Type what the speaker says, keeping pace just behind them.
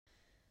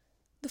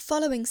The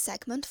following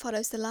segment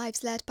follows the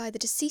lives led by the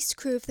deceased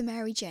crew of the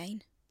Mary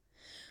Jane.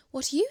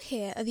 What you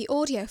hear are the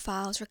audio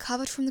files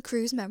recovered from the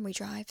crew's memory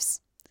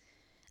drives.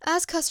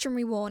 As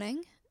customary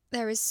warning,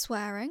 there is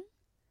swearing,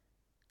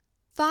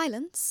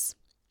 violence,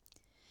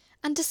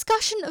 and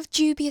discussion of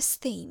dubious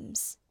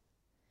themes.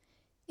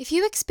 If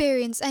you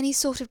experience any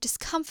sort of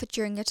discomfort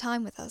during your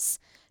time with us,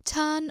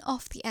 turn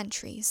off the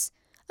entries,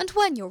 and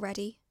when you're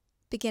ready,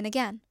 begin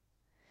again.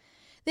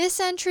 This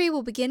entry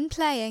will begin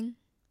playing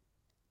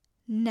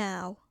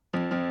now.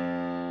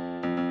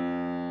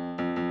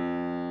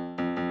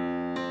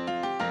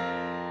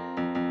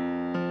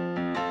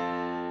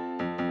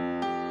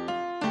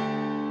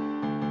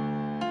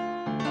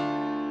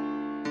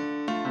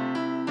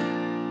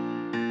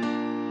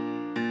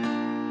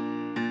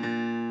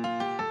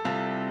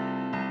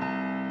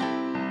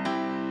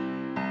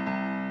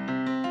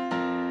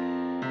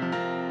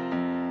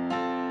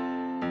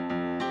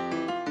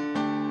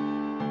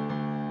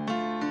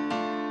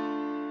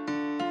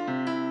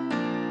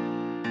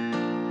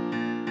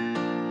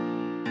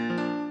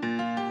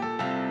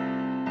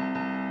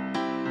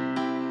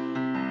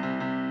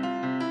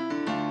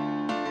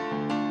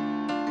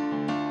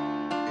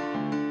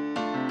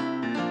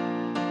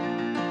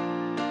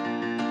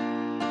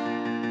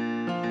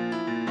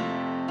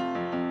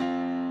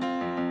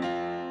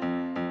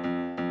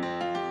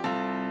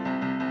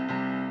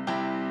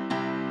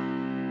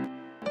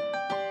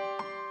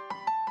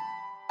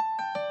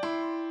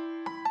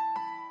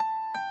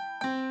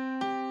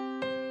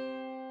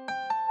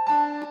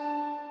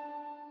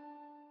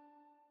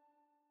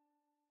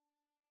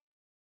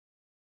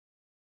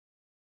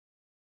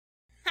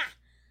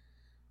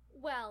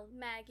 Well,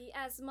 Maggie,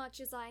 as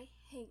much as I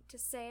hate to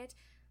say it,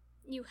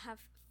 you have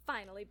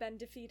finally been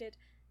defeated.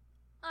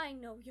 I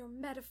know your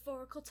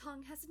metaphorical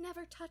tongue has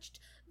never touched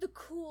the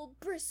cool,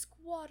 brisk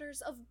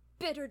waters of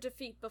bitter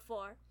defeat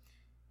before.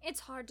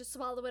 It's hard to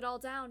swallow it all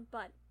down,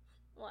 but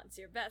once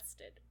you're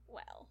bested,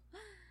 well,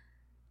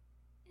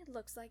 it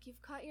looks like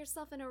you've caught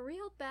yourself in a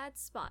real bad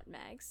spot,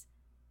 Mags.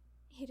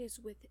 It is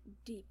with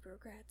deep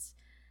regrets,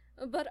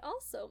 but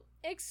also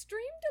extreme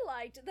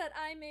delight that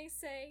I may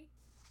say,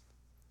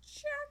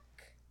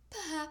 check.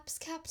 Perhaps,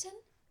 Captain.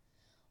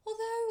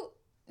 Although,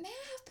 may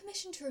I have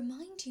permission to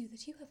remind you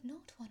that you have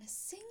not won a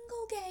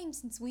single game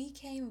since we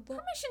came aboard?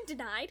 Permission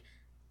denied.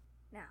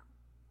 Now,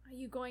 are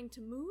you going to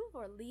move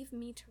or leave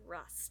me to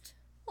rust?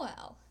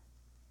 Well,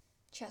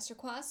 chess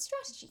requires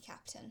strategy,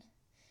 Captain.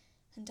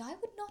 And I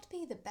would not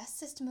be the best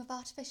system of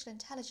artificial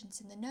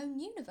intelligence in the known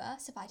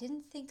universe if I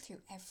didn't think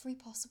through every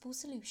possible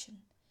solution.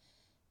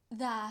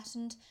 That,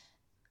 and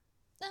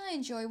I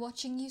enjoy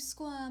watching you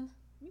squirm.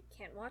 You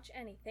can't watch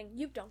anything.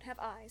 You don't have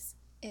eyes.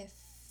 If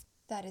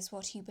that is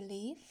what you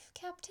believe,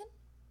 Captain?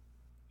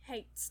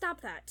 Hey,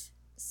 stop that.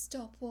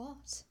 Stop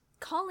what?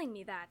 Calling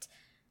me that.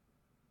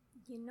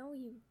 You know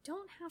you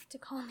don't have to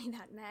call me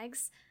that,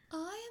 Mags. I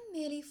am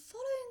merely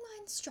following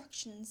my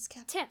instructions,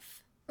 Captain.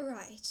 Tiff.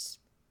 Right.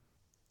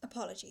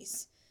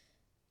 Apologies.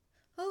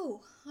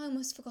 Oh, I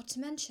almost forgot to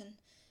mention.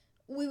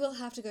 We will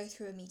have to go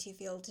through a meteor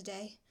field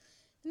today.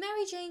 The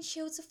Mary Jane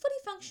shields are fully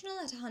functional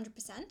at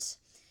 100%.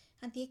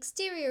 And the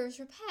exterior is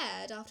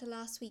repaired after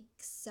last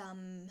week's,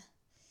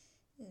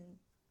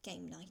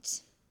 game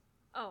night.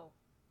 Oh,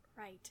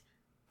 right.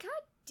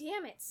 God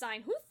damn it,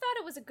 Sign. Who thought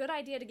it was a good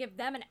idea to give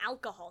them an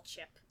alcohol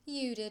chip?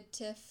 You did,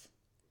 Tiff.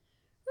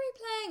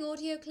 Replaying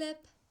audio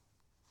clip.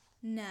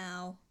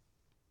 Now.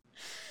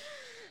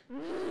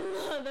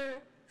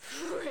 Mother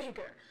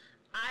frigger,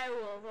 I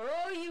will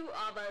throw you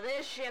off of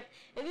this ship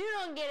if you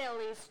don't get at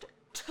least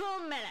 2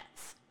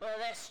 minutes with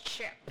this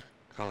chip.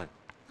 Colin,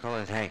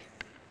 hey,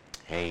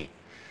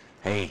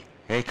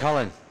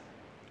 Colin.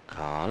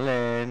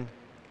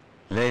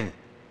 Lynn,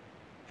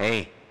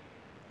 hey,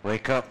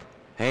 wake up.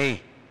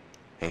 Hey,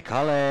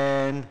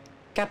 Colin.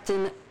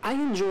 Captain, I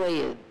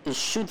enjoy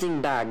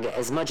shooting bag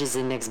as much as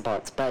the next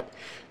bot, but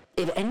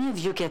if any of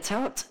you get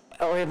out,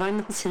 or if I'm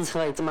not in the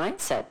right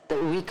mindset,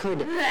 that we could...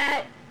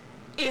 That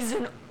is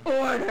an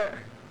order.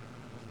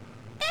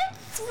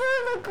 It's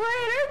for the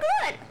greater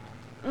good.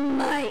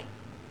 My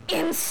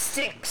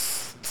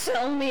instincts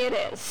tell me it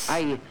is.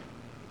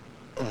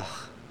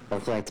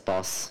 Right,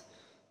 boss.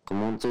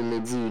 Comme on te l'a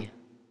dit.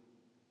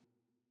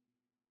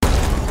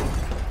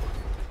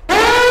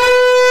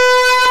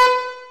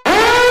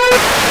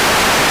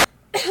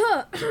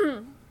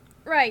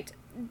 Right.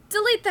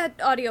 Delete that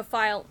audio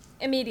file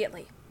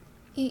immediately.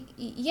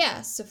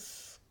 Yes,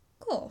 of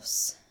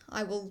course.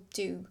 I will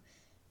do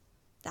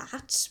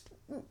that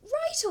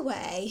right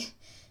away.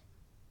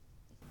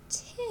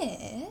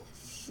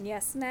 Tiff?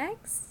 Yes,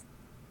 Mags?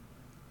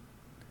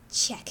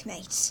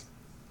 Checkmate.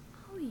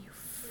 Oh, you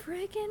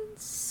friggin'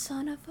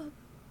 son of a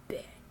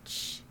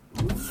bitch.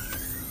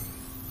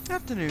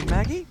 Afternoon,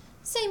 Maggie.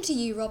 Same to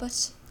you,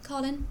 Robert.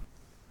 Colin.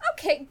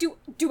 Okay, do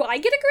I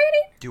get a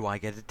greeting? Do I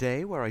get a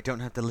day where I don't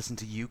have to listen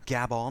to you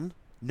gab on?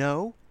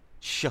 No?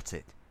 Shut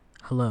it.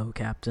 Hello,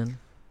 Captain.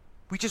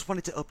 We just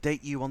wanted to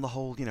update you on the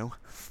whole,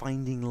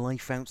 finding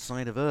life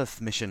outside of Earth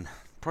mission.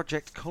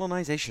 Project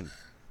Colonization.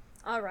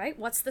 Alright,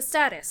 what's the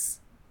status?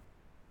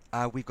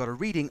 We've got a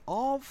reading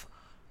of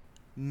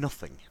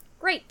nothing.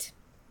 Great.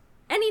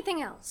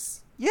 Anything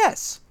else?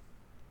 Yes!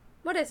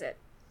 What is it?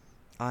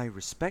 I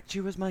respect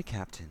you as my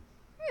captain.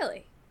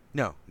 Really?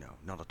 No,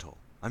 not at all.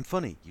 I'm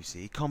funny, you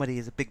see. Comedy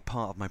is a big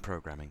part of my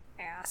programming.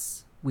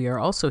 Ass. We are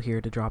also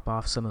here to drop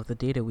off some of the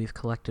data we've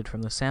collected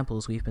from the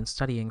samples we've been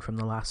studying from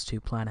the last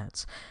 2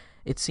 planets.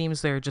 It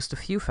seems there are just a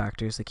few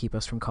factors that keep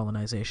us from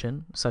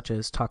colonization, such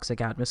as toxic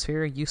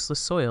atmosphere, useless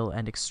soil,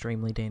 and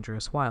extremely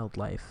dangerous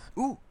wildlife.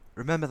 Ooh,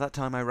 remember that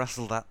time I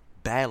wrestled that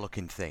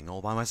bear-looking thing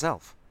all by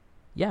myself?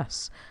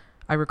 Yes.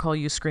 I recall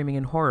you screaming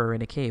in horror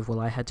in a cave while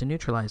I had to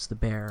neutralize the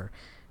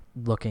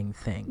bear-looking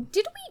thing.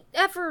 Did we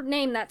ever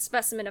name that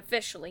specimen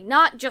officially,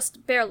 not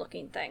just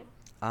bear-looking thing?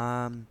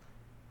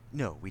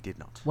 No, we did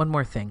not. One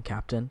more thing,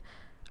 Captain.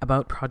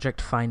 About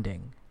Project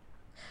Finding.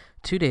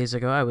 2 days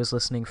ago, I was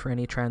listening for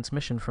any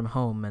transmission from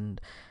home,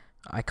 and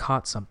I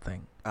caught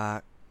something.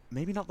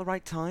 Maybe not the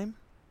right time?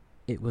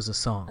 It was a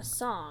song. A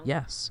song?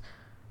 Yes.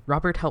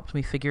 Robert helped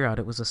me figure out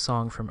it was a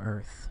song from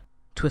Earth.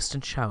 Twist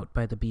and Shout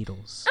by the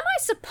Beatles. Am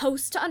I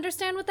supposed to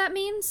understand what that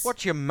means?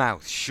 Watch your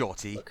mouth,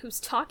 shorty. Look who's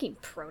talking,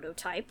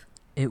 prototype.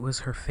 It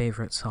was her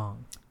favorite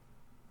song.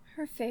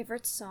 Her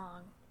favorite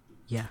song.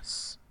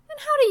 Yes. And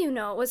how do you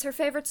know it was her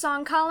favorite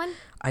song, Colin?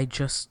 I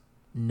just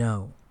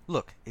know.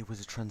 Look, it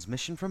was a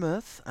transmission from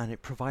Earth, and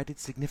it provided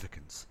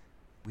significance.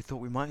 We thought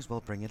we might as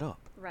well bring it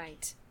up.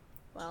 Right.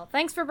 Well,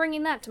 thanks for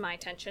bringing that to my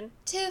attention.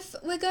 Tiff,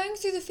 we're going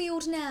through the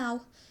field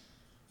now.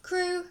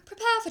 Crew,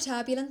 prepare for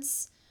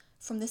turbulence.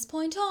 From this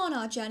point on,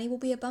 our journey will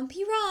be a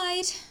bumpy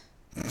ride.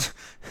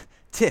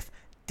 Tiff,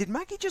 did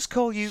Maggie just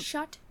call you...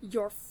 Shut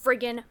your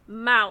friggin'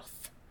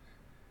 mouth.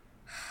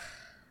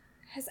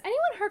 Has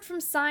anyone heard from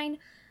Sign?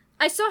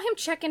 I saw him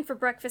check in for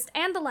breakfast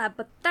and the lab,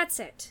 but that's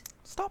it.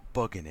 Stop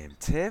bugging him,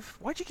 Tiff.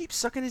 Why'd you keep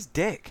sucking his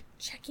dick?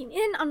 Checking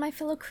in on my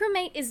fellow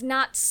crewmate is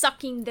not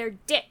sucking their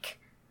dick.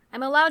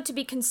 I'm allowed to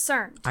be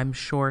concerned. I'm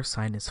sure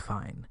Sign is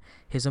fine.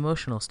 His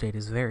emotional state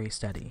is very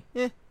steady.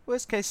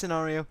 Worst case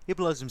scenario, he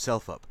blows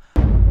himself up.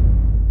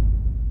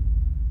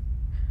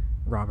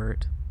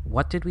 Robert,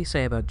 what did we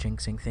say about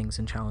jinxing things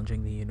and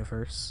challenging the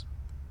universe?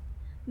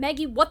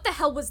 Maggie, what the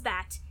hell was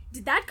that?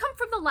 Did that come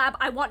from the lab?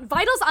 I want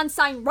vitals on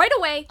Sign right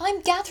away!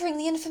 I'm gathering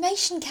the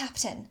information,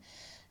 Captain.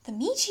 The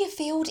meteor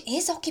field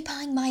is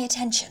occupying my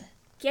attention.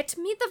 Get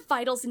me the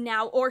vitals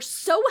now, or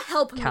so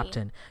help me!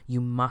 Captain,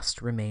 you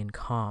must remain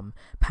calm.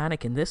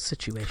 Panic in this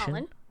situation...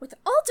 Colin, with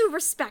all due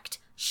respect,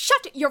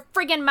 shut your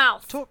friggin'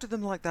 mouth! Talk to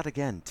them like that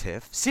again,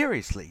 Tiff.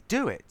 Seriously,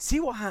 do it. See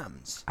what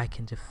happens. I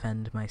can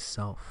defend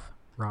myself,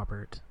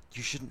 Robert.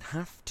 You shouldn't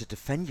have to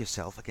defend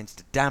yourself against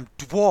a damn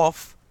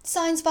dwarf.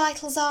 Sign's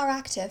vitals are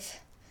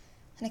active.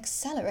 An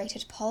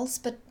accelerated pulse,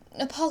 but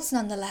a pulse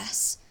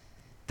nonetheless.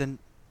 Then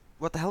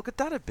what the hell could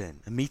that have been?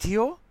 A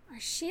meteor? Our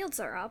shields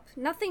are up.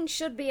 Nothing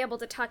should be able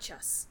to touch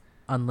us.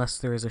 Unless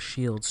there is a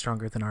shield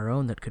stronger than our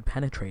own that could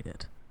penetrate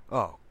it.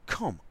 Oh,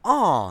 come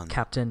on!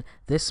 Captain,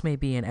 this may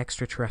be an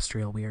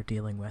extraterrestrial we are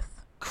dealing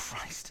with.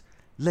 Christ.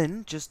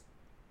 Lynn, just...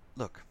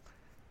 Look.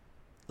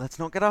 Let's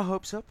not get our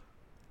hopes up.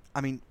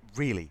 I mean,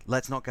 really,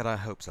 let's not get our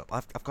hopes up.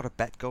 I've got a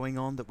bet going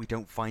on that we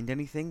don't find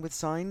anything with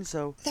Sign,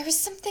 so... There is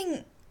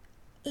something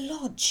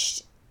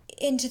lodged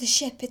into the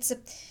ship. It's a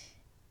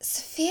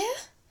sphere?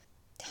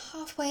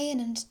 Halfway in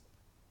and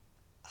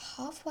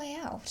halfway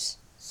out.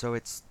 So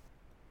it's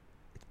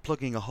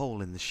plugging a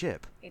hole in the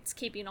ship. It's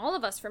keeping all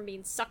of us from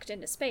being sucked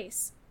into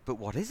space. But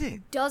what is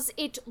it? Does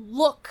it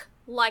look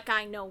like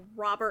I know,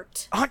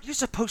 Robert? Aren't you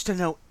supposed to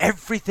know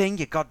everything,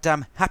 you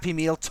goddamn Happy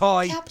Meal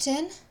toy?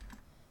 Captain,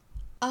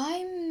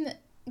 I'm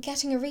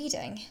getting a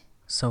reading.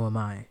 So am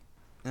I.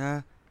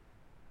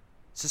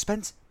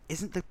 Suspense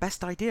isn't the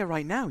best idea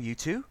right now, you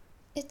two.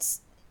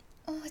 It's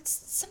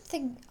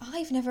something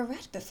I've never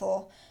read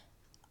before.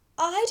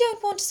 I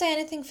don't want to say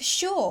anything for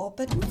sure,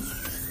 but...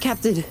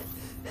 Captain,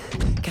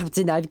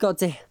 I've got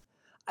to...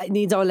 I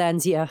need our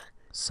land here.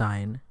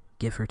 Sign,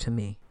 give her to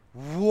me.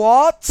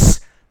 What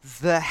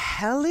the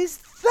hell is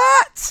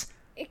that?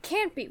 It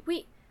can't be.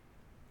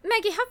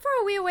 Maggie, how far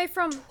are we away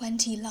from...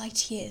 20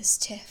 light years,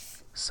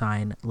 Tiff.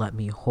 Sign, let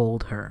me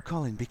hold her.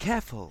 Colin, be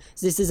careful.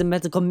 This is a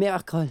medical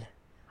miracle.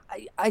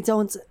 I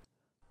don't...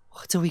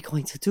 What are we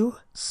going to do?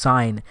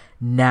 Sign,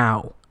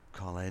 now!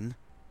 Colin.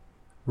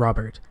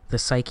 Robert, the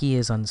psyche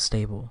is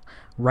unstable.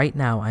 Right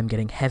now, I'm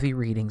getting heavy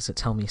readings that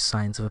tell me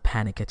signs of a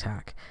panic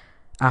attack.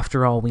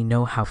 After all, we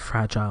know how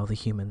fragile the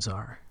humans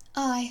are.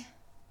 Aye.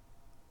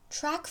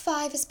 Track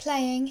 5 is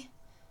playing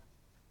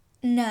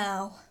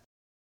now.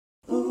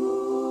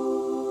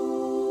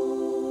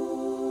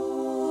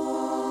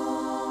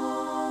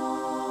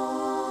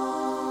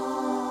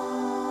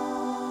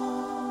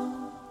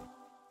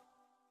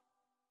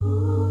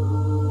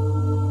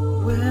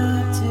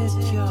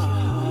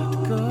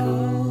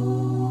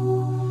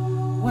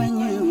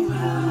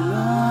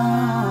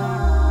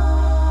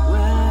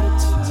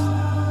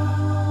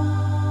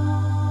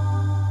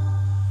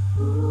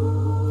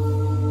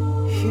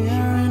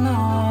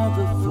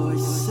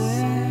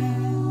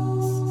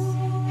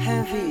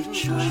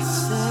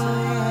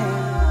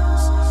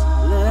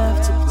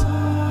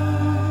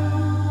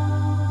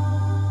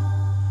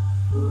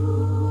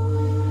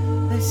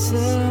 say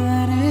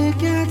that it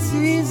gets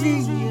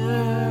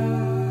easier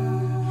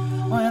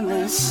when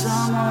there's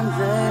someone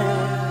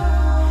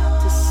there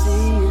to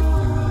see it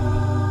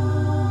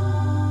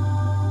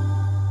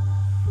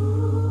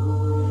through.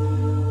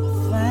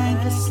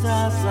 Thank the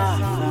stars I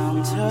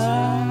found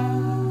her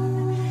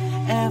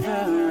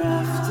ever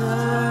after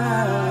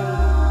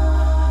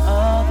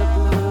all the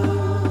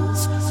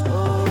blues.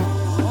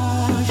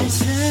 Oh, she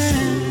said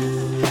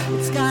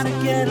it's gotta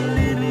get a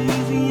little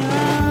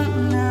easier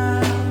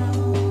now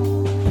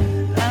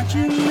that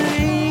you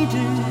made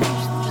it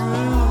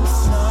through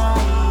somehow.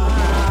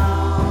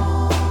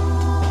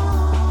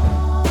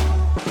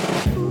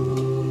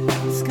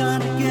 It's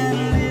gotta get a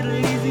little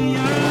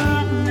easier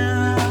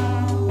now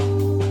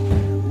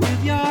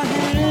with your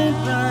head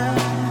back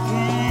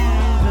in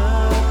the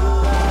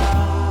clouds.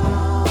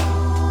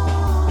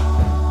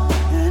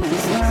 And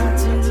it's not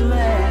too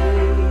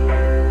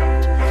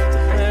late to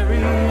bury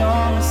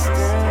your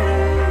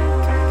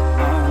mistake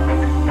on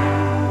me.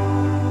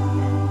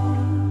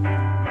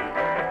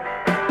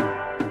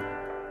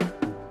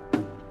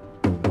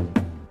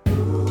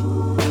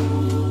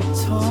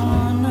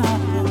 Torn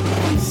up in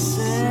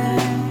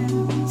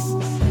pieces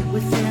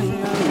within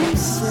the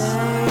recess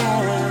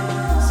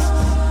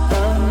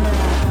of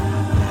night.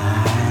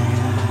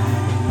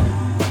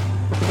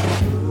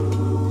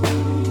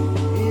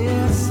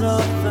 It's so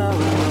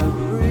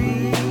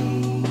worry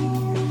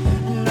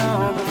and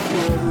all the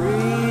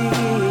fury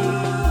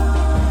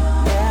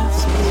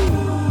that's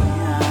behind.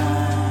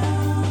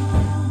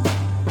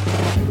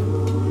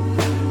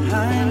 I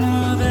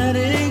know that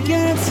it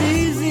gets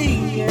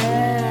easier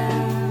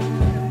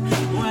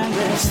when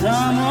there's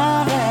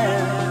someone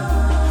there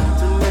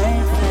to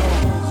make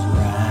things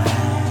right.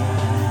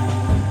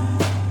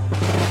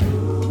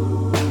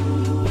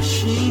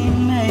 She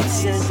makes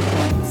it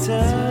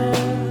better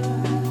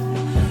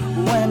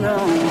when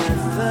I'm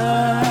with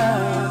her,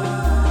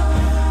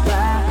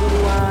 black and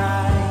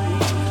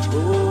white.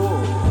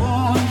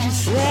 Oh, she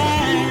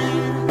said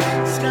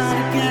it's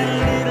gotta get a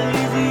little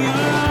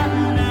easier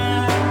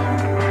now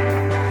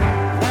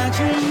that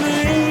you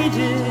made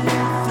it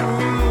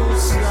through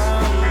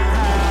somehow.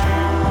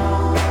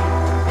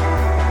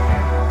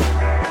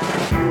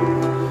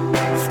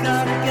 It's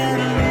gotta get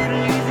a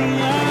little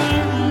easier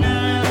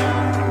now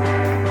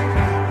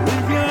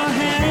with your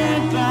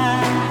head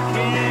back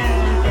in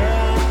the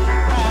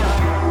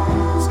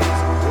clouds.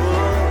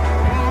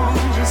 Oh,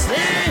 she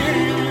said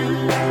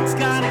it's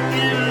gotta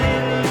get a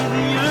little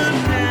easier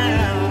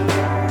now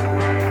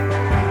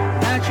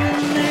that you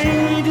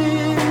made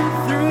it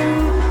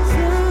through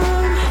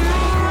somehow.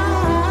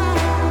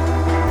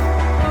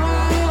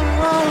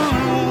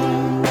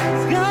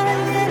 It's gotta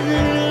get a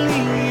little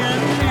easier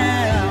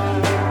now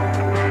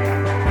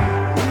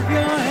with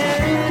your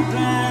head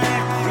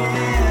back in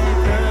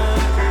the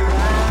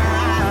clouds.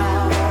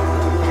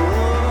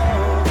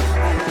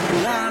 And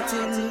not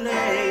too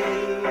late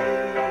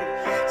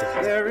to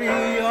bury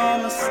your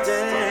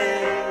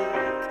mistake,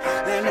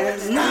 and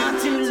it's not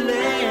too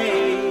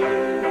late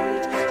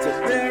to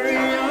bury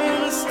your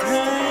mistake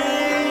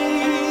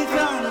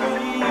on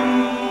me.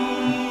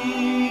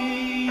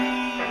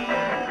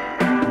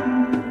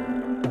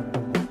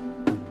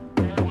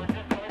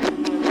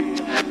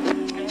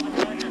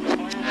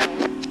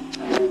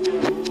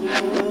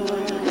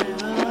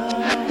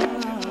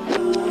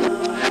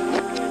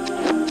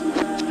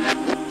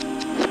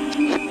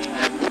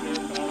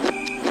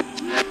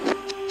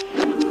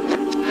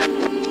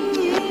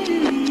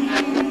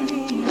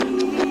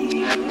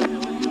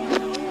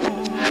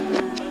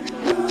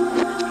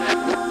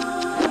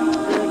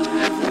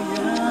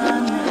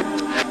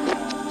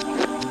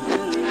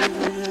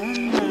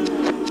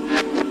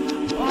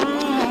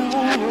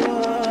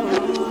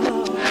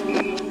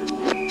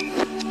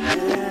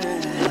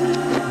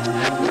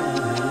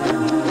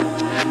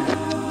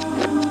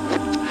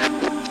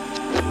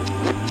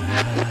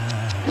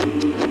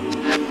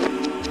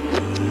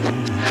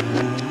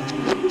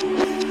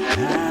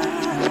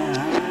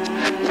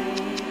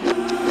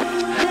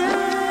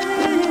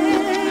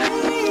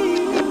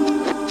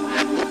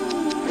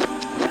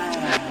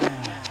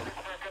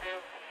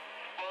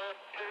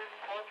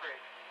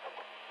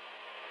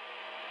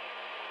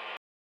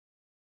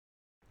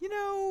 You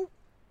know,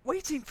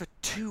 waiting for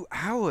 2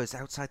 hours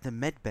outside the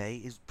med bay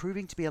is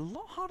proving to be a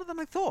lot harder than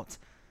I thought.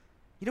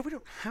 You know, we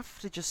don't have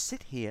to just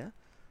sit here.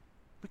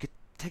 We could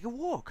take a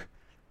walk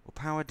or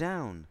power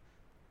down.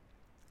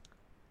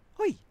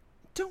 Oi,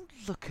 don't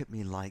look at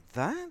me like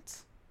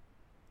that.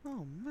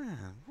 Oh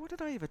man, what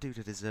did I ever do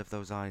to deserve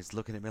those eyes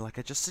looking at me like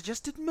I just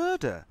suggested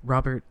murder?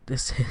 Robert,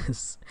 this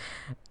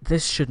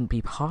shouldn't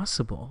be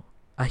possible.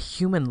 A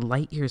human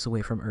light years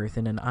away from Earth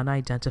in an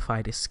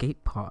unidentified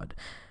escape pod.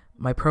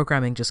 My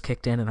programming just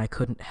kicked in and I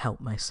couldn't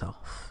help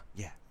myself.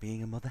 Yeah,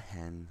 being a mother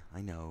hen,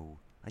 I know.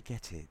 I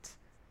get it.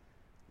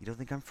 You don't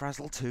think I'm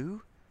frazzled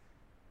too?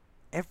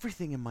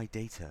 Everything in my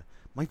data,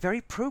 my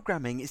very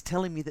programming is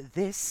telling me that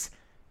this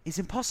is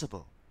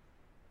impossible.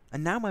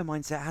 And now my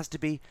mindset has to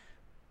be,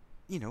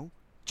 you know,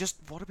 just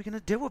what are we going to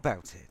do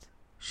about it?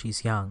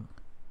 She's young.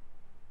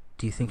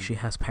 Do you think she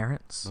has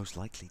parents? Most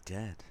likely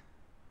dead.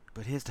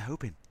 But here's to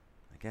hoping,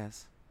 I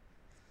guess.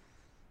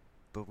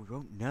 But we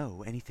won't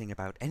know anything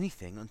about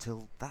anything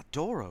until that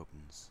door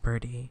opens.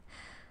 Birdie,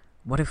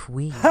 what if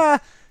we...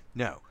 Ha!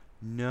 No.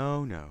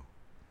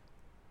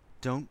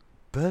 Don't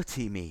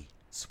Bertie me,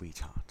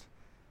 sweetheart.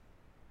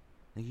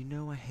 Now you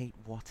know I hate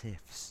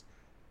what-ifs.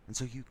 And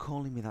so you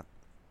calling me that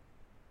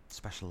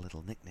special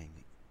little nickname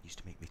that used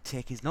to make me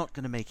tick is not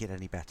going to make it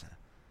any better.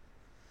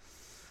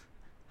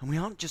 And we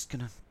aren't just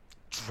going to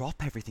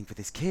drop everything for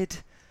this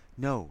kid.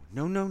 No.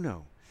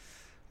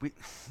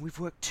 We've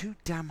worked too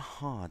damn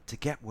hard to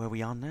get where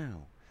we are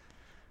now.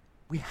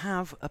 We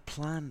have a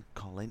plan,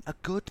 Colin, a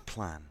good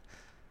plan.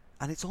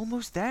 And it's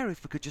almost there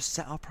if we could just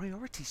set our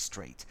priorities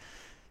straight.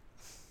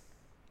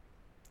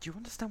 Do you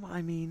understand what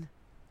I mean?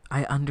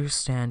 I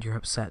understand you're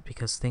upset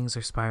because things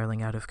are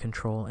spiraling out of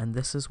control, and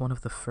this is one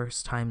of the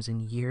first times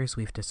in years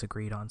we've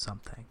disagreed on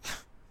something.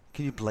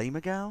 Can you blame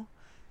a gal?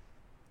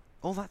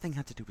 All that thing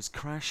had to do was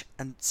crash,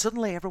 and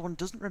suddenly everyone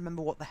doesn't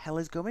remember what the hell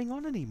is going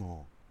on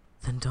anymore.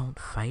 Then don't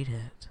fight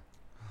it.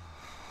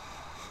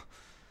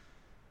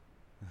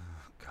 Oh,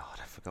 God,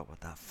 I forgot what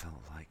that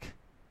felt like.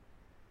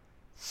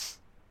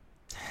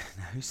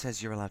 Now, who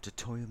says you're allowed to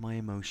toy with my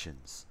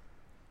emotions?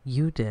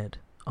 You did,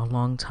 a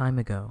long time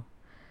ago.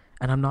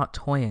 And I'm not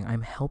toying,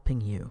 I'm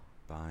helping you.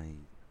 By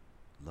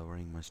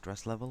lowering my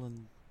stress level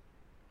and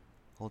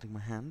holding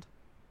my hand?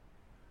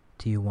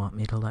 Do you want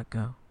me to let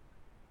go?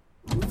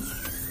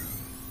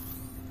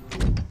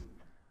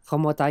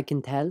 From what I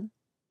can tell,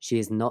 she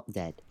is not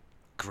dead.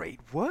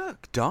 Great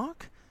work,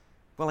 Doc.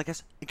 Well, I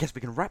guess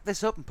we can wrap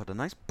this up and put a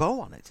nice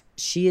bow on it.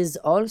 She is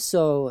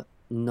also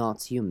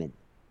not human.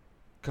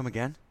 Come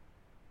again?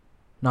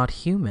 Not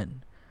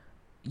human?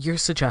 You're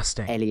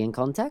suggesting... Alien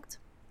contact?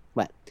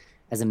 Well,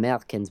 as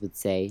Americans would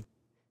say,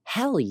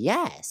 hell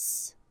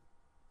yes!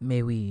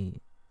 May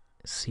we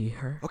see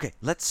her? Okay,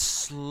 let's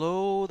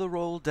slow the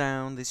roll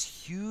down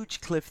this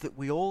huge cliff that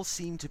we all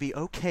seem to be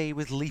okay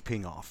with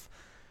leaping off.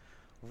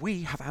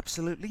 We have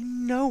absolutely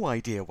no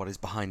idea what is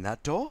behind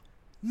that door.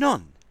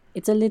 None.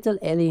 It's a little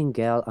alien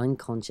girl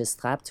unconscious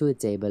strapped to a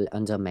table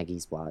under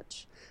Maggie's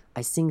watch.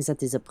 I think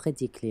that is a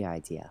pretty clear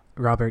idea.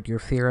 Robert, your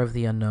fear of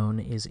the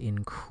unknown is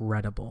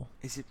incredible.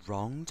 Is it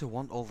wrong to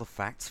want all the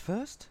facts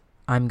first?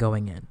 I'm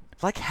going in.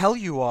 Like hell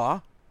you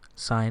are.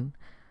 Sign.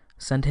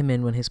 Send him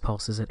in when his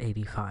pulse is at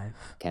 85.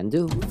 Can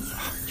do.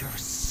 You're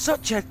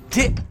such a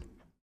dick.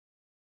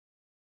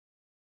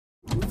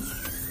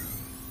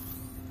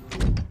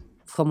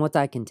 From what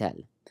I can tell,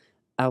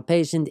 our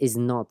patient is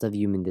not of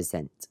human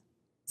descent.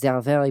 There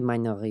are very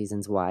minor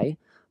reasons why,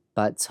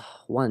 but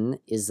one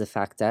is the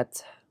fact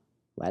that,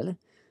 well,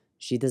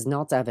 she does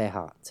not have a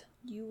heart.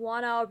 You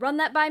wanna run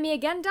that by me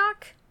again,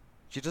 Doc?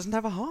 She doesn't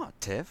have a heart,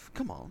 Tiff.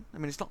 Come on. I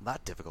mean, it's not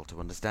that difficult to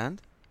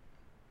understand.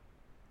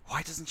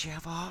 Why doesn't she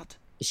have a heart?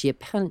 She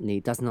apparently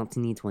does not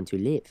need one to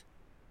live.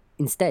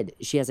 Instead,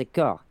 she has a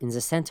core in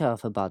the center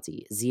of her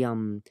body,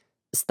 the,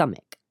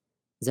 stomach.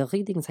 The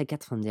readings I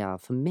get from there are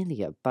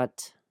familiar,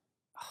 but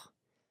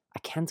I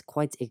can't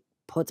quite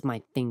put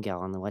my finger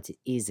on what it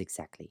is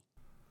exactly.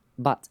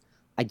 But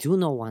I do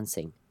know one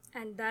thing.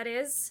 And that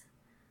is?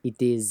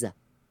 It is,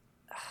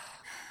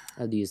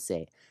 how do you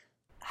say,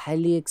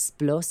 highly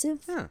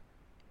explosive? Yeah.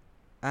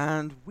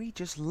 And we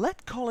just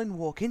let Colin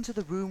walk into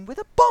the room with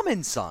a bomb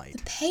inside.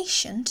 The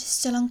patient is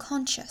still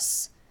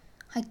unconscious.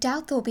 I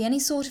doubt there will be any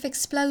sort of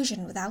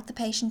explosion without the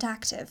patient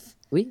active.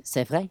 Oui,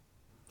 c'est vrai.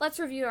 Let's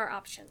review our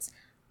options.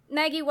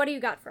 Maggie, what do you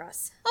got for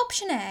us?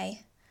 Option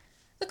A.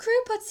 The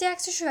crew puts the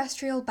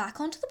extraterrestrial back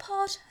onto the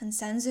pod and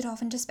sends it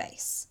off into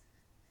space.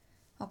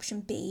 Option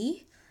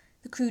B.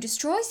 The crew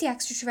destroys the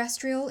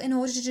extraterrestrial in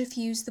order to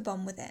defuse the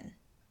bomb within.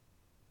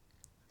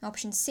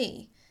 Option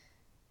C.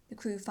 The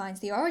crew finds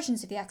the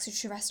origins of the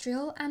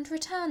extraterrestrial and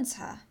returns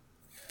her.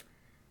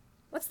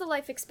 What's the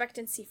life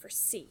expectancy for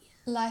C?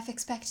 Life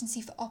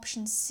expectancy for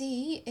option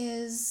C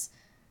is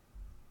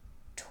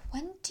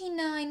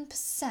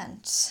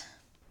 29%.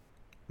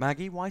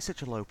 Maggie, why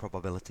such a low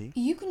probability?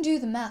 You can do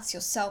the maths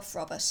yourself,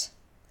 Robert.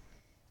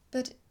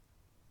 But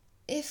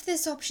if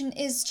this option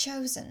is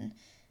chosen,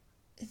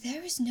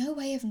 there is no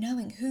way of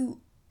knowing who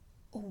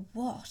or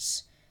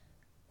what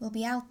will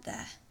be out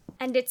there.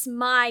 And it's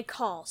my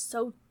call,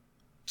 so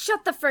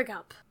shut the frig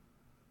up.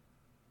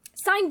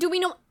 Sign, do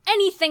we know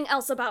anything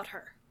else about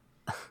her?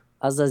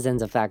 Other than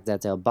the fact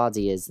that her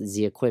body is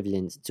the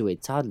equivalent to a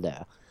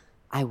toddler,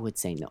 I would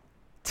say no.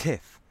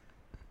 Tiff,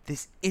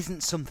 this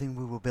isn't something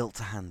we were built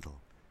to handle.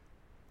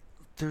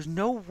 There's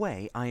no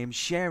way I am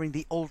sharing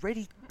the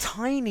already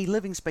tiny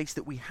living space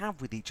that we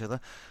have with each other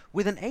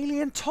with an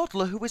alien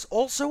toddler who is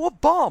also a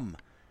bomb.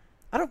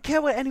 I don't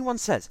care what anyone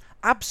says.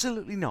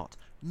 Absolutely not.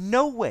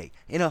 No way.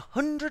 In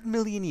 100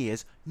 million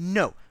years,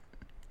 no.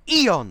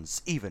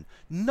 Eons, even.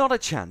 Not a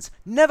chance.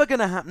 Never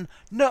gonna happen.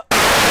 No.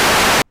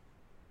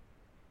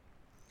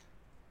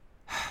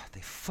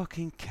 They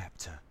fucking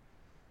kept her.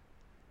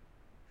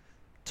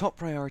 Top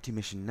priority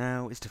mission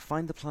now is to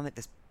find the planet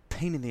this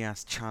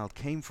pain-in-the-ass child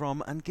came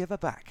from and give her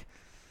back.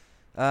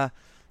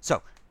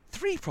 So,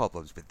 3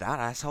 problems with that,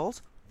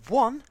 assholes.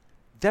 1,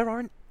 there are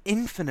an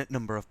infinite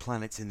number of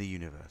planets in the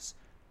universe.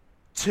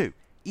 2,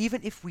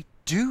 even if we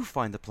do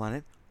find the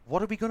planet,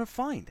 what are we going to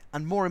find?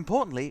 And more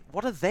importantly,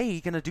 what are they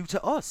going to do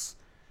to us?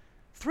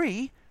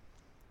 3,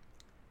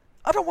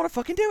 I don't want to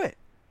fucking do it.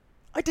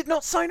 I did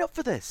not sign up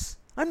for this.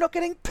 I'm not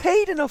getting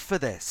paid enough for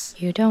this.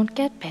 You don't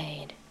get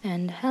paid.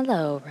 And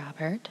hello,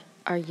 Robert.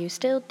 Are you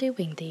still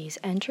doing these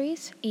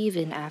entries,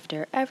 even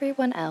after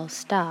everyone else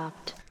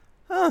stopped?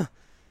 Huh.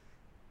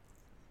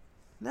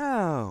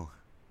 No.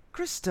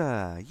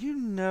 Krista, you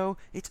know,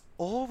 it's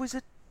always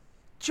a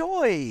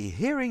joy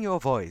hearing your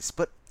voice,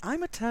 but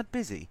I'm a tad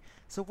busy,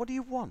 so what do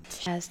you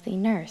want? As the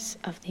nurse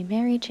of the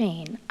Mary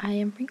Jane, I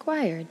am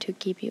required to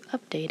keep you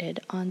updated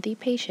on the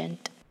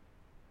patient.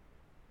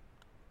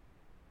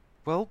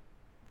 Well,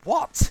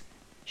 what?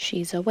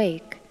 She's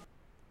awake.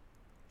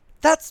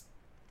 That's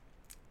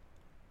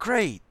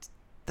great.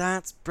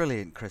 That's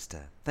brilliant,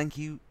 Krista. Thank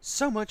you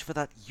so much for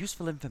that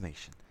useful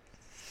information.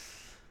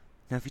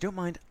 Now, if you don't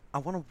mind, I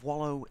want to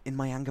wallow in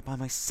my anger by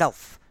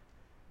myself.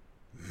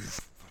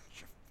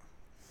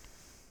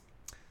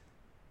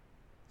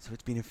 So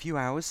it's been a few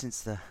hours since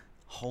the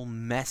whole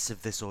mess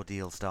of this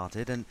ordeal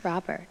started, and...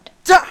 Robert.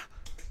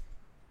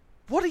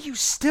 What are you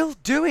still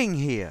doing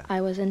here?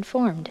 I was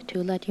informed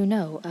to let you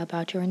know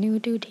about your new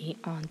duty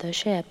on the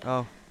ship.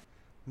 Oh,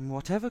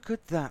 whatever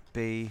could that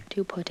be?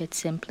 To put it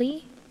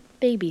simply,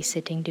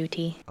 babysitting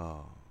duty.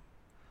 Oh.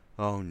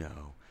 Oh,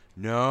 no.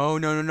 No,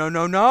 no, no, no,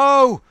 no,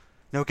 no!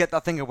 No, get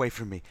that thing away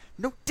from me.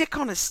 No dick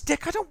on a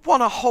stick. I don't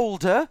want to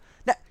hold her.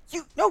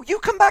 No, you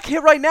come back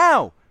here right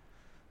now.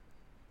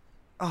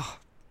 Oh.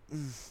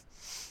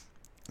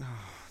 Oh,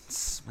 it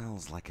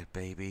smells like a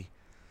baby.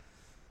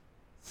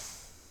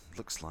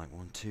 Looks like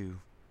one too.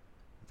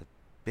 The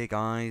big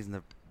eyes and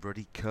the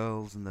ruddy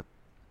curls and the...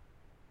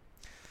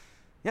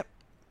 Yep.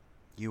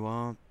 You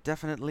are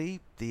definitely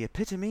the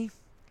epitome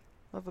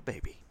of a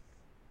baby.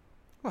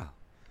 Well,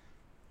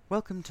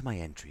 welcome to my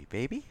entry,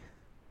 baby.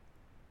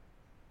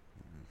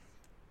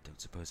 Don't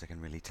suppose I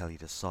can really tell you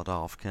to sod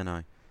off, can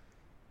I?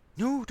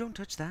 No, don't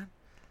touch that.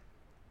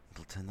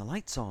 It'll turn the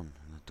lights on,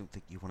 and I don't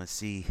think you want to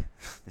see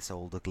this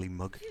old ugly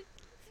mug.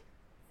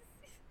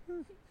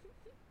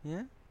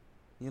 Yeah?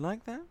 You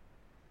like that?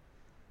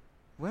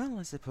 Well,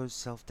 I suppose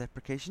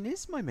self-deprecation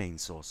is my main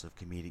source of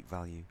comedic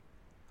value.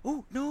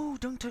 Oh, no,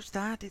 don't touch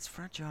that. It's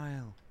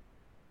fragile.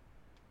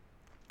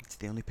 It's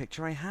the only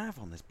picture I have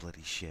on this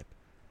bloody ship.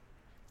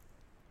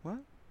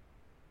 What?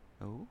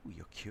 Oh,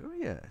 you're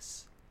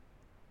curious.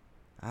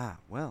 Ah,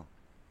 well.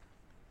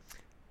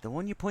 The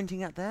one you're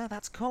pointing at there,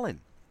 that's Colin.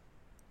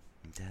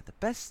 They're the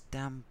best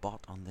damn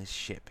bot on this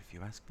ship, if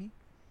you ask me.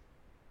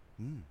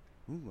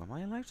 Ooh, am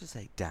I allowed to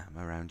say damn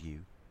around you?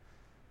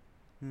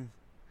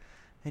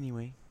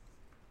 Anyway.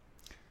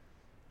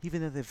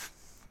 Even though they've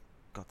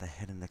got their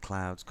head in the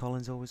clouds,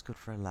 Colin's always good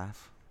for a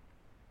laugh.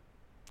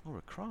 Or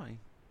a cry.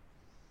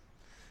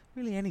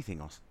 Really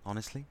anything,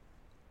 honestly.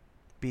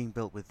 Being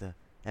built with the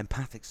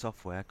empathic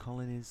software,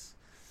 Colin is...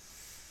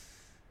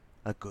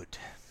 a good.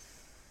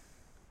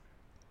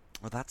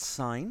 Well, that's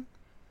Sign.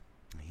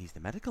 He's the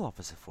medical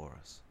officer for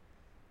us.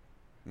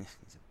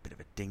 He's a bit of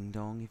a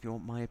ding-dong, if you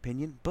want my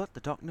opinion, but the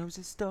doc knows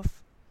his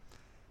stuff.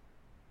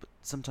 But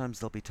sometimes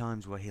there'll be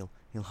times where he'll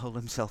hole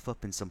himself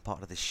up in some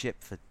part of the ship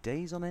for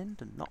days on end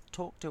and not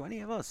talk to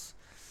any of us.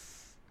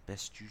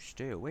 Best you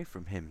stay away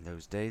from him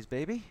those days,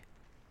 baby.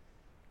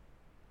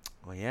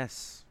 Well,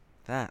 yes,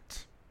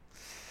 that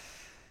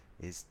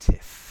is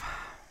Tiff,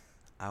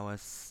 our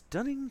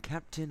stunning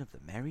captain of the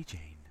Mary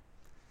Jane.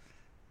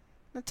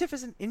 Now, Tiff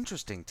is an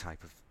interesting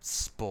type of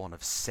spawn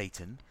of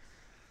Satan.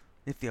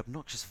 If the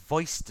obnoxious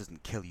voice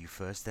doesn't kill you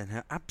first, then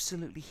her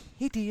absolutely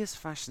hideous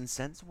fashion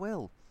sense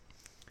will.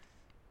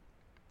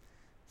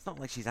 It's not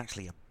like she's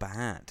actually a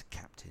bad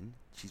captain.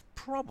 She's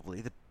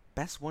probably the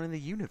best one in the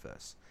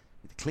universe.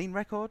 With a clean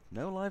record,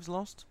 no lives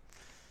lost.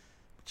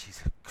 But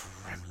she's a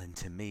gremlin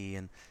to me,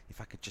 and if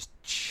I could just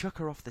chuck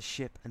her off the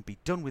ship and be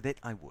done with it,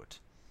 I would.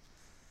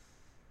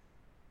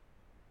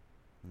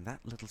 And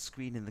that little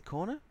screen in the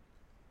corner?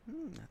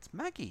 That's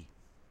Maggie.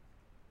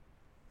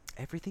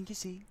 Everything you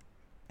see,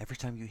 every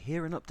time you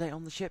hear an update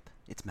on the ship,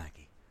 it's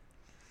Maggie.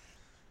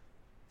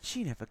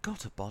 She never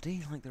got a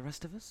body like the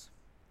rest of us.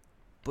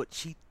 But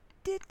she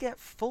did get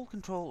full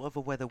control over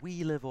whether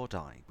we live or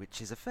die,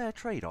 which is a fair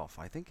trade-off,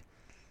 I think.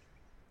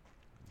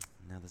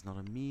 Now, there's not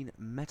a mean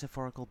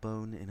metaphorical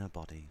bone in her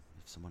body,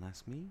 if someone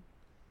asks me.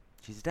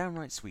 She's a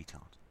downright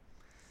sweetheart.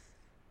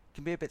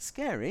 Can be a bit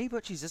scary,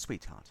 but she's a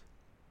sweetheart.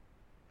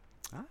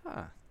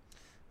 Ah,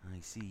 I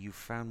see you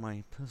found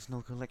my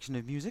personal collection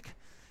of music.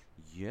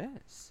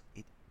 Yes,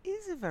 it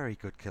is a very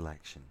good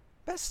collection.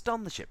 Best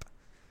on the ship.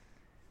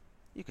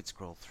 You could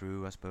scroll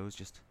through, I suppose,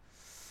 just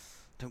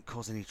don't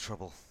cause any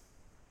trouble.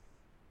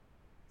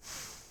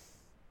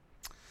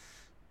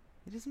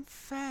 It isn't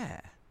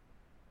fair.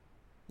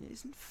 It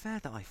isn't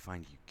fair that I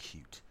find you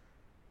cute.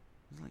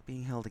 It's like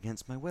being held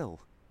against my will.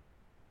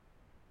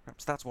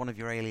 Perhaps that's one of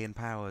your alien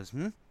powers,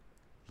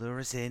 Lure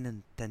us in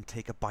and then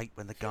take a bite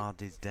when the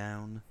guard is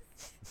down.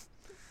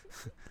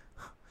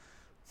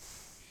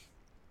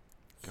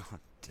 God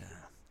damn.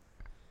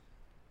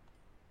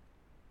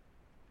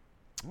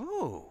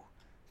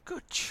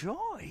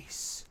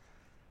 choice.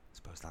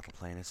 Suppose that'll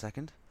play in a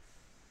second.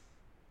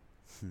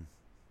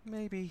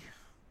 Maybe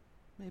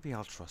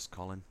I'll trust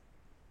Colin.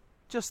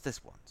 Just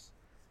this once.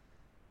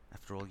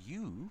 After all,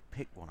 you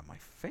picked one of my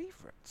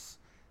favourites.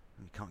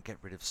 And we can't get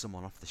rid of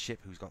someone off the ship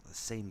who's got the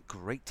same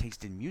great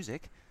taste in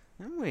music,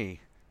 can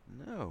we?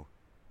 No.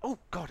 Oh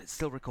God, it's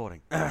still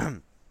recording.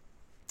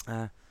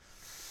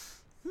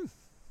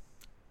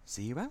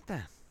 See you out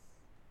there.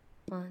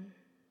 1,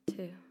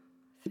 2,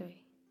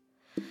 3.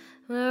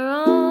 We're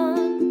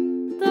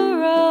on the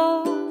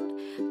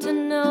road to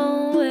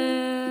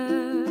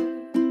nowhere.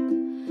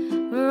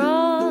 We're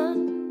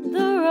on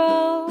the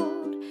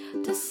road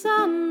to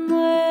somewhere.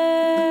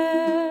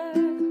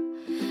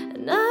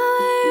 And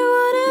I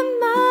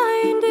wouldn't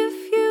mind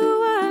if you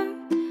were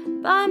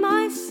by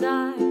my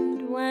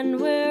side when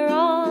we're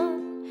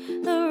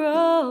on the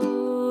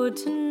road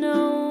to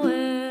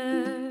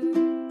nowhere.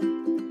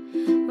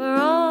 We're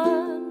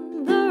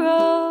on the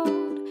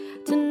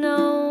road to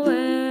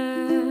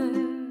nowhere.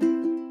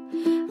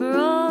 We're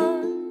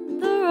on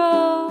the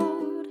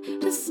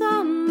road to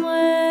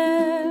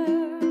somewhere.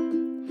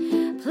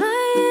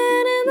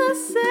 Playing in the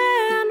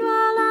sand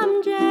while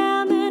I'm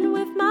jamming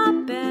with my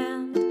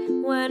band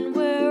when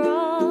we're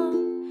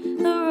on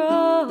the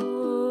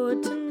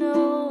road to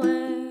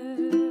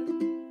nowhere.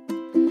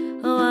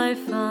 Oh, I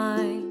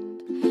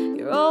find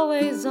you're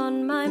always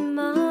on my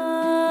mind.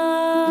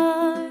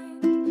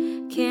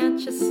 Can't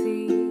you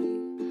see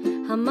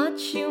how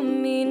much you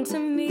mean to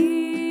me?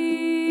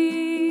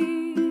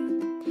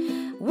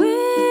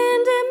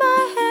 Wind in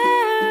my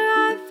hair,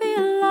 I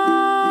feel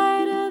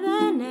lighter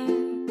than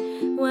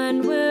air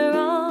when we're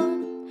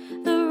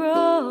on the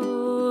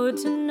road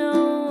to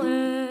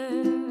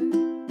nowhere.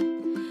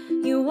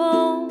 You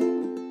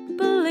won't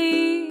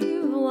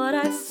believe what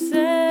I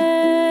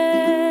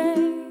say,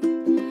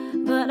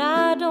 but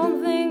I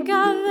don't think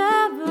I've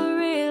ever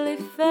really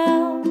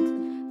felt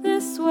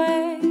this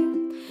way.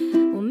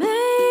 We'll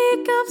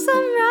make up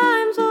some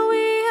rhymes while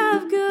we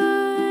have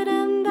good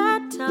and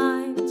bad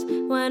times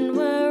when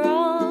we're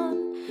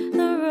on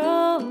the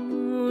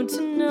road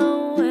to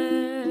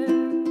nowhere.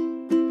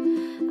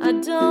 I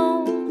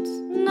don't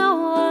know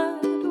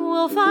what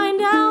we'll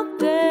find out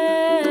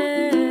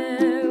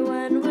there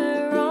when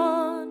we're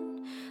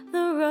on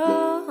the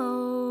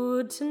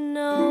road to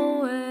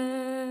nowhere.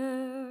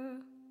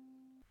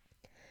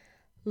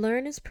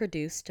 Learn is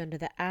produced under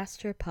the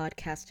Aster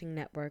Podcasting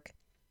Network.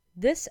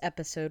 This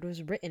episode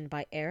was written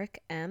by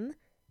Eric M.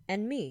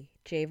 and me,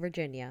 J.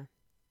 Virginia.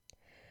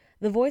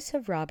 The voice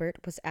of Robert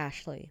was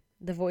Ashley.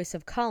 The voice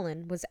of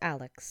Colin was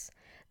Alex.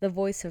 The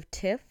voice of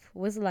Tiff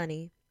was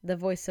Lenny. The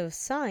voice of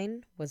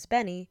Sign was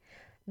Benny.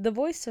 The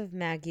voice of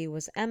Maggie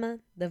was Emma.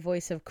 The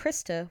voice of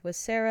Krista was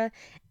Sarah.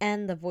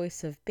 And the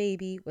voice of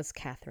Baby was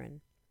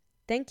Catherine.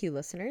 Thank you,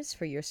 listeners,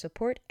 for your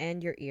support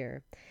and your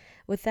ear.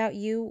 Without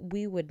you,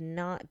 we would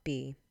not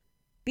be.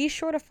 Be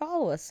sure to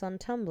follow us on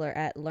Tumblr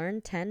at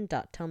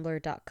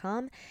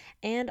learn10.tumblr.com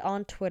and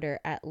on Twitter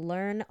at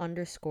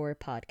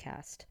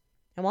learn_podcast.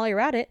 And while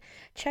you're at it,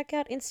 check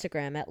out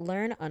Instagram at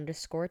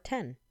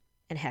learn_10.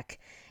 And heck,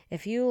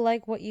 if you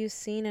like what you've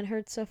seen and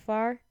heard so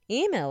far,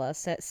 email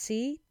us at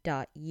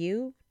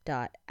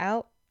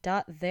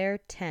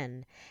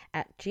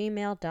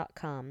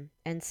c.u.out.there10@gmail.com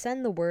and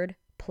send the word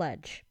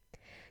pledge.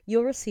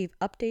 You'll receive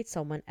updates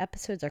on when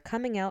episodes are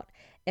coming out,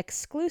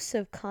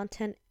 exclusive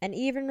content, and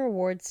even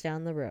rewards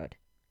down the road.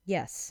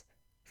 Yes,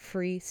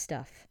 free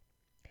stuff.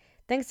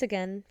 Thanks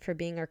again for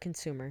being our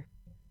consumer.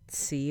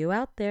 See you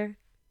out there.